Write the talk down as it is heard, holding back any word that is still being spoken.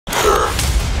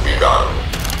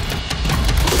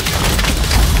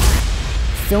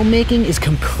Filmmaking is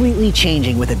completely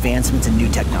changing with advancements in new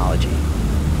technology.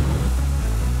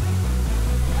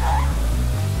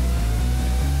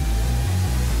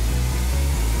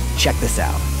 Check this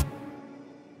out.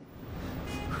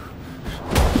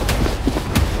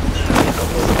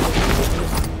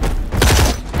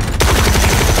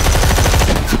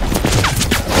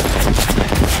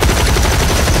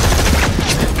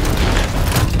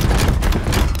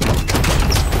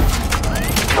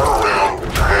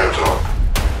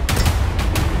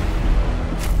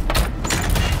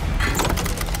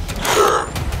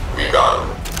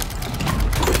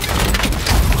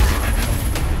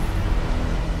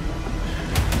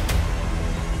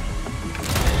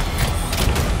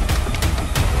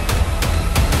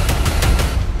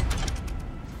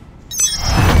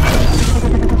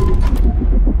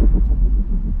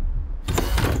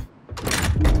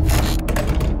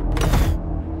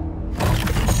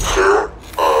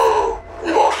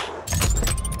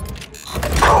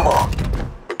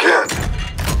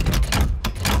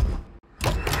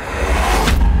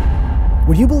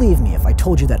 Would you believe me if I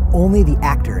told you that only the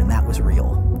actor in that was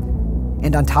real?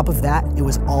 And on top of that, it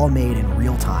was all made in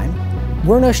real time?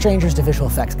 We're no strangers to visual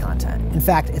effects content. In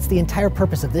fact, it's the entire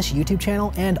purpose of this YouTube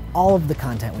channel and all of the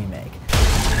content we make.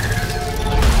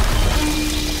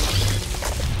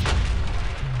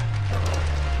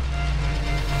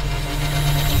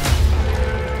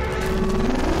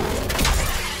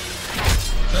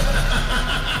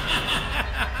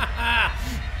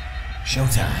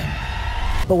 Showtime.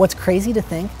 But what's crazy to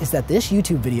think is that this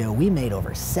YouTube video we made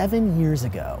over 7 years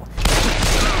ago.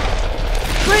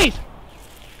 Freeze!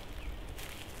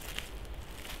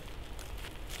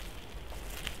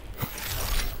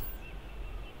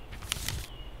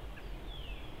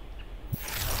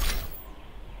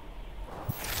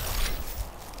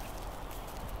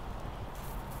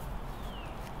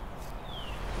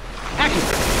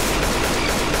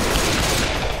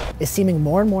 Is seeming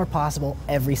more and more possible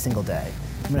every single day.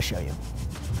 I'm gonna show you.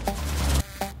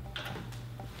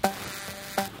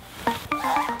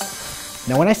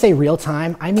 Now when I say real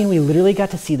time, I mean we literally got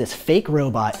to see this fake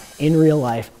robot in real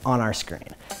life on our screen.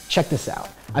 Check this out.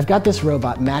 I've got this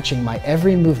robot matching my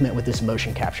every movement with this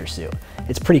motion capture suit.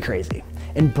 It's pretty crazy.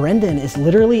 And Brendan is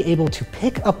literally able to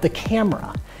pick up the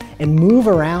camera and move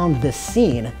around this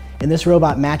scene, and this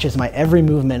robot matches my every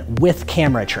movement with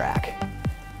camera track.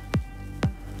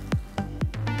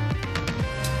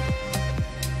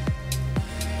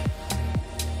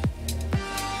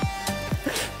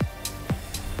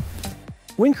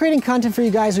 When creating content for you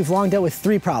guys, we've long dealt with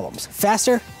 3 problems: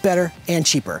 faster, better, and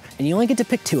cheaper. And you only get to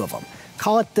pick 2 of them.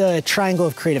 Call it the triangle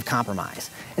of creative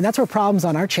compromise. And that's where problems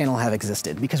on our channel have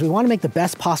existed, because we want to make the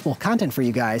best possible content for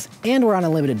you guys, and we're on a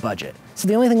limited budget. So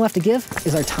the only thing left to give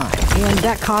is our time. And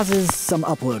that causes some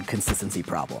upload consistency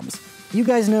problems. You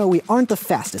guys know we aren't the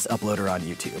fastest uploader on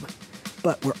YouTube,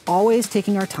 but we're always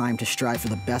taking our time to strive for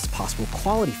the best possible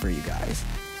quality for you guys.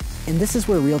 And this is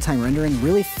where real-time rendering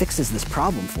really fixes this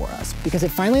problem for us, because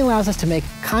it finally allows us to make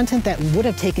content that would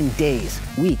have taken days,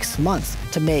 weeks, months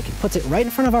to make. It puts it right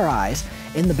in front of our eyes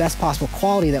in the best possible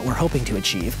quality that we're hoping to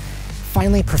achieve,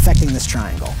 finally perfecting this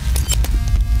triangle.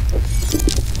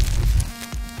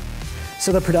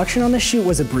 So the production on this shoot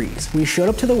was a breeze. We showed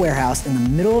up to the warehouse in the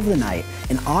middle of the night,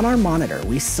 and on our monitor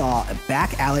we saw a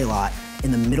back alley lot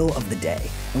in the middle of the day.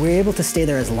 And we were able to stay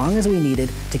there as long as we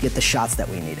needed to get the shots that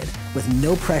we needed, with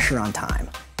no pressure on time.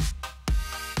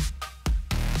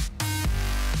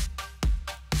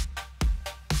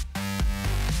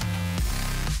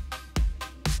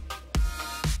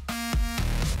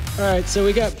 All right, so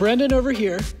we got Brendan over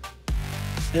here,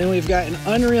 and then we've got an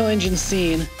Unreal Engine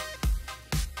scene,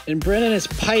 and Brendan is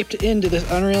piped into this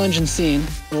Unreal Engine scene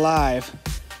live,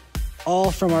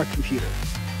 all from our computer.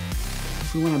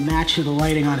 We want to match the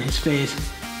lighting on his face.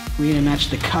 We need to match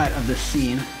the cut of the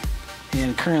scene.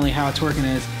 And currently how it's working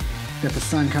is got the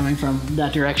sun coming from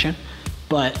that direction,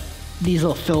 but these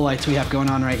little fill lights we have going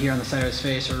on right here on the side of his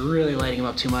face are really lighting him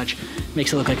up too much.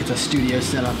 Makes it look like it's a studio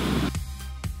setup.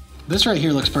 This right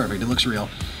here looks perfect, it looks real.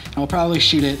 And we'll probably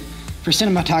shoot it, for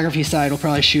cinematography side, we'll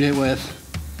probably shoot it with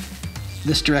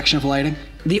this direction of lighting.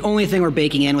 The only thing we're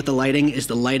baking in with the lighting is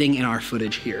the lighting in our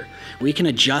footage here. We can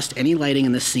adjust any lighting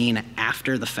in the scene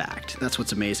after the fact. That's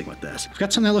what's amazing with this. We've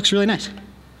got something that looks really nice.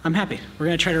 I'm happy. We're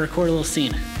gonna try to record a little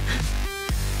scene.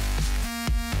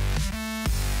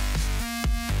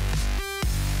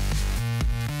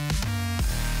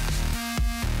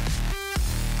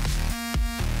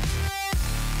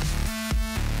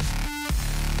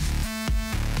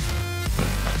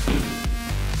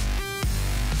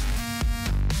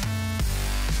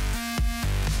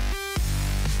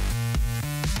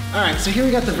 All right, so here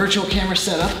we got the virtual camera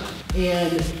set up,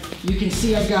 and you can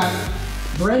see I've got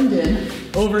Brendan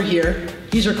over here.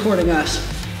 He's recording us.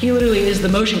 He literally is the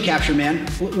motion capture man.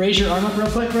 Raise your arm up real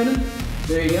quick, Brendan.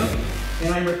 There you go.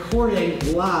 And I'm recording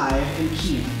live in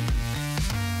Key.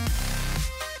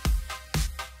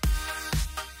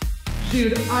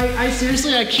 Dude, I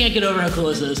seriously, I can't get over how cool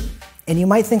this is. And you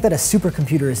might think that a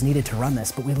supercomputer is needed to run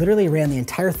this, but we literally ran the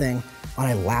entire thing on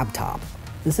a laptop.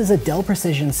 This is a Dell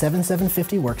Precision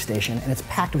 7750 workstation, and it's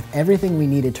packed with everything we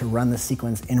needed to run this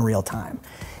sequence in real time.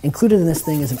 Included in this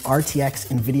thing is an RTX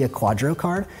NVIDIA Quadro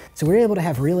card, so we were able to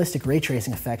have realistic ray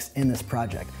tracing effects in this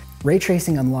project. Ray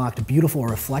tracing unlocked beautiful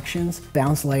reflections,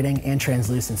 bounce lighting, and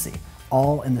translucency,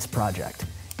 all in this project.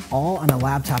 All on a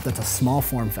laptop that's a small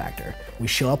form factor. We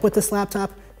show up with this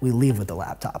laptop, we leave with the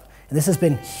laptop. And this has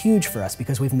been huge for us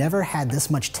because we've never had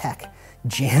this much tech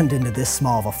jammed into this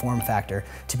small of a form factor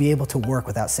to be able to work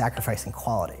without sacrificing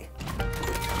quality.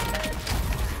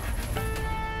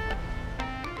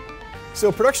 So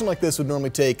a production like this would normally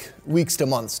take weeks to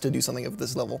months to do something of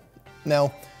this level.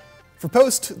 Now, for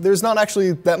post, there's not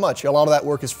actually that much. A lot of that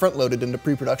work is front-loaded into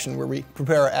pre-production where we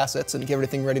prepare our assets and get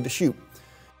everything ready to shoot.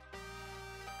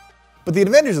 But the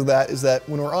advantage of that is that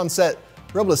when we're on set,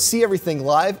 we're able to see everything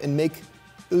live and make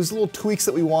those little tweaks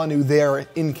that we want to there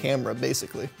in camera,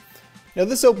 basically. Now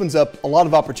this opens up a lot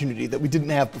of opportunity that we didn't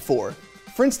have before.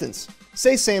 For instance,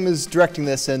 say Sam is directing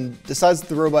this and decides that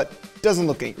the robot doesn't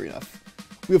look angry enough.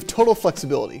 We have total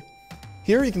flexibility.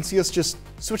 Here you can see us just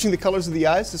switching the colors of the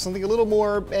eyes to something a little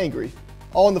more angry.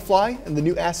 All on the fly, and the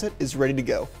new asset is ready to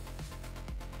go.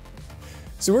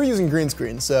 So we're using green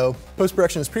screen, so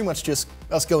post-production is pretty much just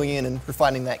us going in and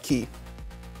refining that key.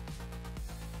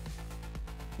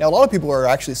 Now a lot of people are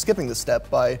actually skipping this step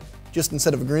by just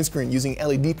instead of a green screen using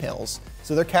LED panels.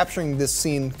 So they're capturing this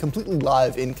scene completely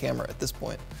live in camera at this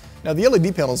point. Now the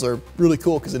LED panels are really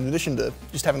cool because in addition to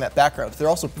just having that background, they're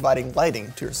also providing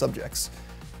lighting to your subjects.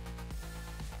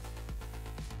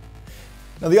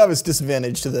 Now the obvious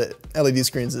disadvantage to the LED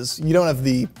screens is you don't have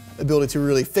the ability to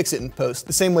really fix it in post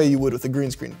the same way you would with a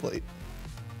green screen plate.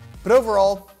 But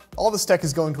overall, all this tech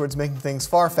is going towards making things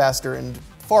far faster and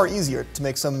far easier to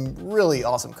make some really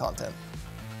awesome content.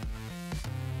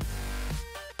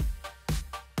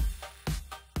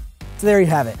 So there you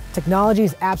have it. Technology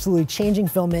is absolutely changing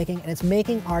filmmaking, and it's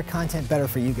making our content better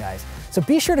for you guys. So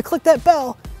be sure to click that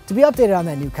bell to be updated on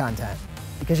that new content,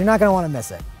 because you're not going to want to miss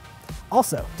it.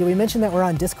 Also, did we mention that we're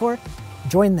on Discord?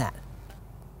 Join that.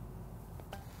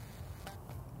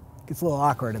 Gets a little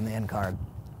awkward in the end card.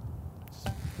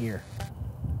 Here.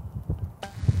 All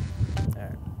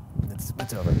right,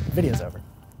 it's over. The video's over.